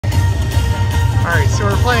Alright, so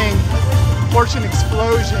we're playing Fortune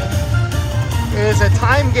Explosion. It is a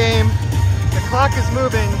time game. The clock is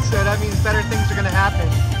moving, so that means better things are going to happen.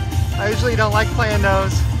 I usually don't like playing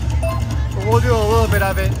those, but we'll do a little bit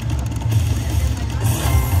of it.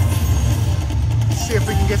 Let's see if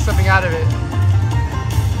we can get something out of it.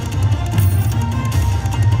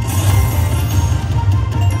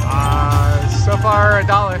 So far,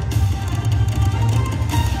 $1.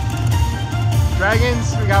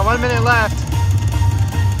 Dragons, we got 1 minute left.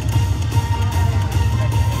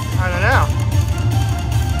 I don't know.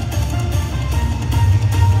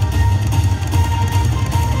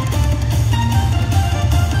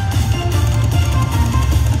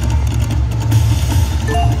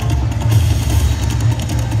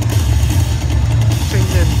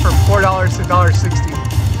 Changing from $4 to $1.60.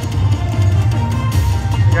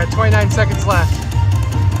 We got 29 seconds left.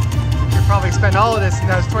 We could probably spend all of this, and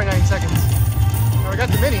that was 29 seconds. Now we got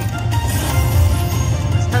the mini.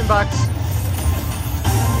 It's $10.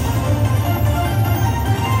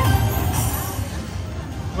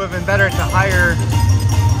 Would have been better to hire.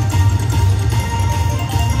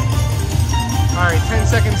 All right, 10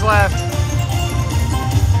 seconds left.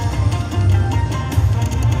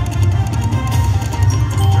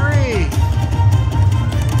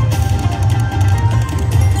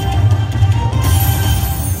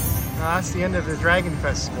 That's the end of the Dragon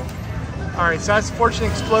Festival. Alright, so that's Fortune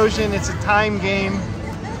Explosion. It's a time game.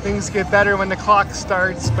 Things get better when the clock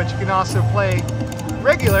starts, but you can also play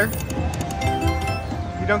regular.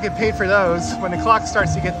 You don't get paid for those. When the clock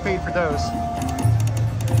starts, you get paid for those.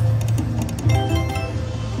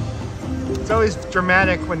 It's always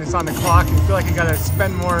dramatic when it's on the clock. You feel like you gotta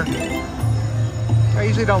spend more. I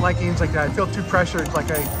usually don't like games like that. I feel too pressured,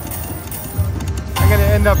 like I'm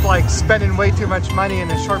gonna end up like spending way too much money in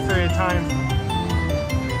a short period of time.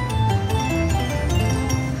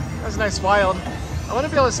 That was a nice wild. I want to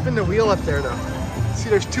be able to spin the wheel up there though. See,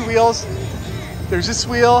 there's two wheels. There's this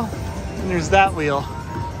wheel and there's that wheel.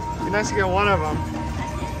 It'd be nice to get one of them.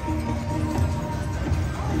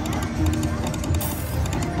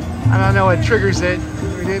 I don't know what triggers it.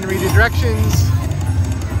 We didn't read the directions,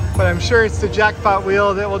 but I'm sure it's the jackpot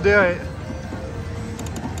wheel that will do it.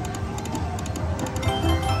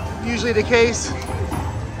 Usually the case.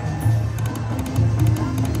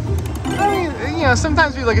 I mean, you know,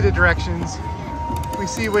 sometimes we look at the directions. We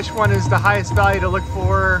see which one is the highest value to look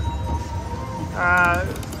for.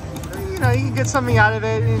 You know, you can get something out of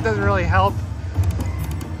it, and it doesn't really help.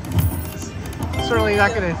 It's certainly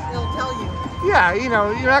not going to. It'll tell you. Yeah, you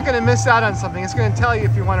know, you're not going to miss out on something. It's going to tell you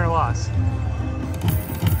if you won or lost.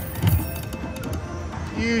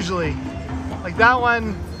 Usually, like that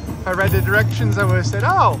one. If I read the directions, I would have said,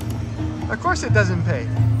 "Oh, of course it doesn't pay."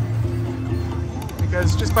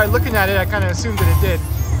 Because just by looking at it, I kind of assumed that it did.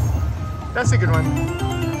 That's a good one.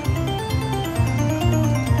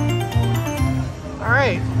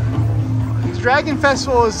 Alright. Dragon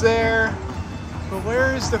Festival is there, but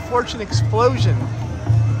where is the Fortune Explosion?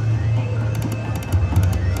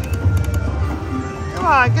 Come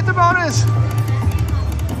on, get the bonus!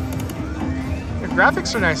 The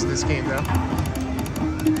graphics are nice in this game, though.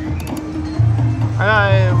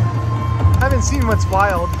 I haven't seen what's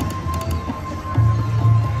wild.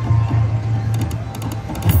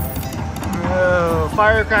 Oh,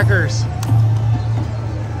 firecrackers.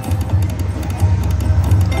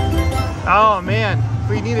 Oh man, if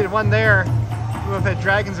we needed one there, we would have had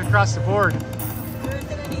dragons across the board. There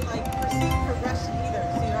isn't any like perceived progression either,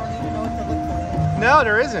 so you don't even know what to look for. No,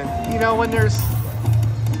 there isn't. You know, when there's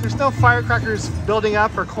no firecrackers building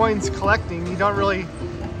up or coins collecting, you don't really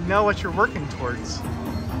know what you're working towards.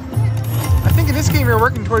 I think in this game you're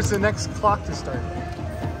working towards the next clock to start.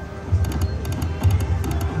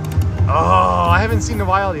 Oh, I haven't seen the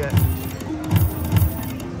wild yet.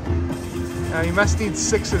 You must need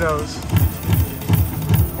 6 of those.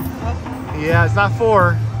 Yeah, it's not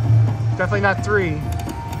 4. Definitely not 3.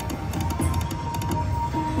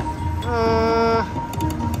 Oh,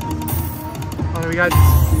 we got.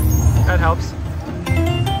 That helps.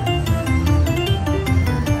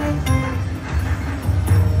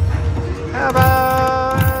 How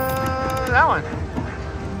about that one?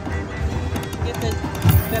 Get the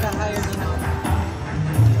better higher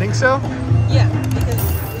denom. Think so? Yeah, because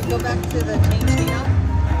we go back to the change denom.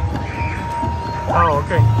 Oh,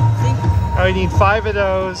 okay. See? Oh, you need 5 of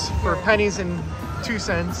those for pennies and 2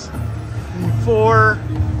 cents. You need 4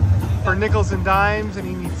 for nickels and dimes, and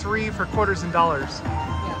you need 3 for quarters and dollars. Yeah.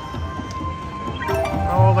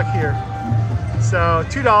 Oh, look here. So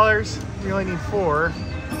 $2. You only need 4.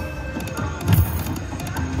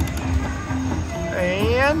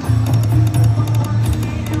 And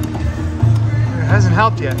Hasn't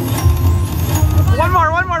helped yet. One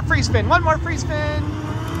more free spin. One more free spin.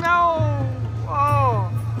 No.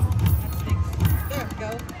 Oh. There we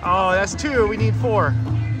go. Oh, that's 2. We need 4.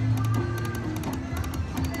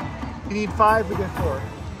 You need 5, we get 4.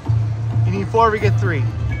 You need 4, we get 3.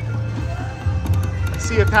 I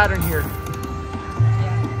see a pattern here.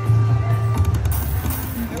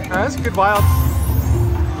 Yeah. That's a good wild.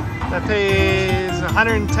 That pays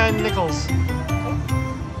 110 nickels. There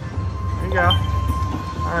you go.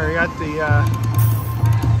 All right, we got the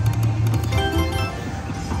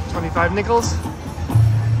 25 nickels.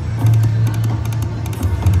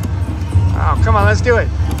 Oh, come on, let's do it.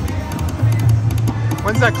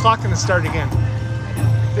 When's that clock gonna start again?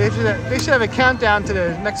 They should have a countdown to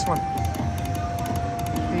the next one.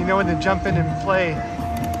 You know when to jump in and play.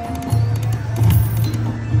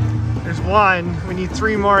 There's 1. We need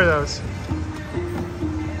 3 more of those.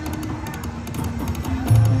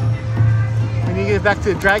 When you get back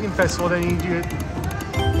to the Dragon Festival, then you do it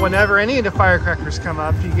whenever any of the firecrackers come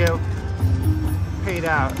up, you get paid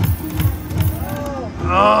out.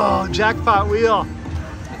 Oh, jackpot wheel. I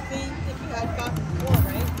think if you had gotten 4,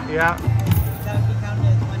 right? Yeah. That would be counted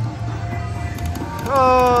as 1.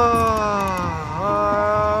 Oh.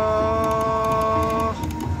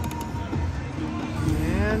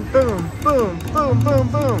 And boom, boom, boom, boom,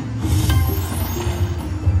 boom.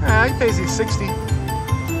 Ah, he pays you 60.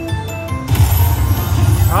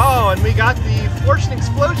 Oh, and we got the Fortune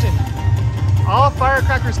Explosion. All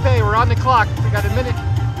firecrackers pay. We're on the clock. We got a minute.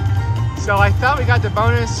 So I thought we got the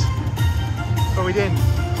bonus, but we didn't.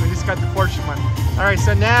 We just got the Fortune one. All right,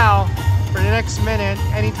 so now for the next minute,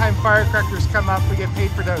 anytime firecrackers come up, we get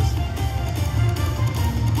paid for those.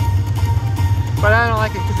 But I don't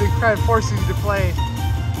like it because it kind of forces you to play.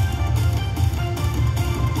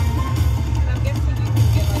 And I'm guessing you can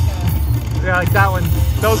get like a... Yeah, like that one.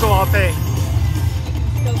 Those will all pay. You can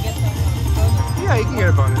still get that bonus. Yeah, you can get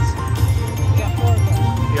a bonus. You got 4 of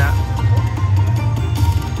them. Yeah.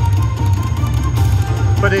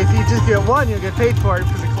 But if you just get 1, you'll get paid for it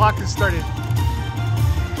because the clock has started.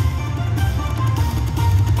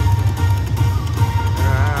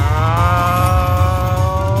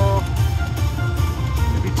 Oh.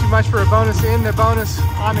 It'd be too much for a bonus in the bonus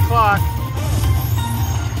on the clock.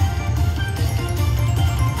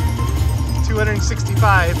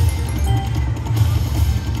 265.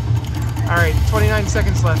 All right, 29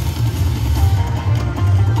 seconds left.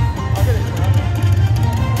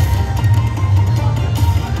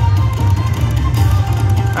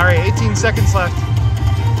 All right, 18 seconds left.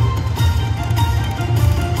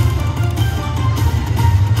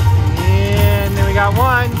 And then we got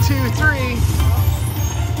 1, 2, 3.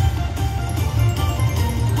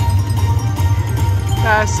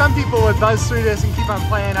 Some people would buzz through this and keep on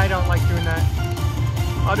playing. I don't like doing that.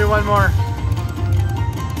 I'll do 1 more.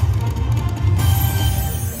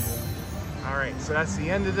 All right, so that's the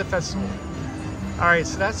end of the festival. All right,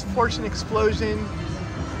 so that's Fortune Explosion.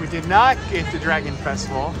 We did not get the Dragon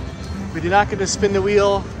Festival. We did not get to spin the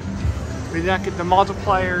wheel. We did not get the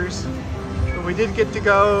multipliers. But we did get to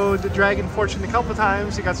go to Dragon Fortune a couple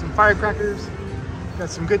times. We got some firecrackers. Got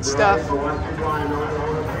some good stuff.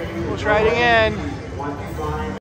 We'll try it again.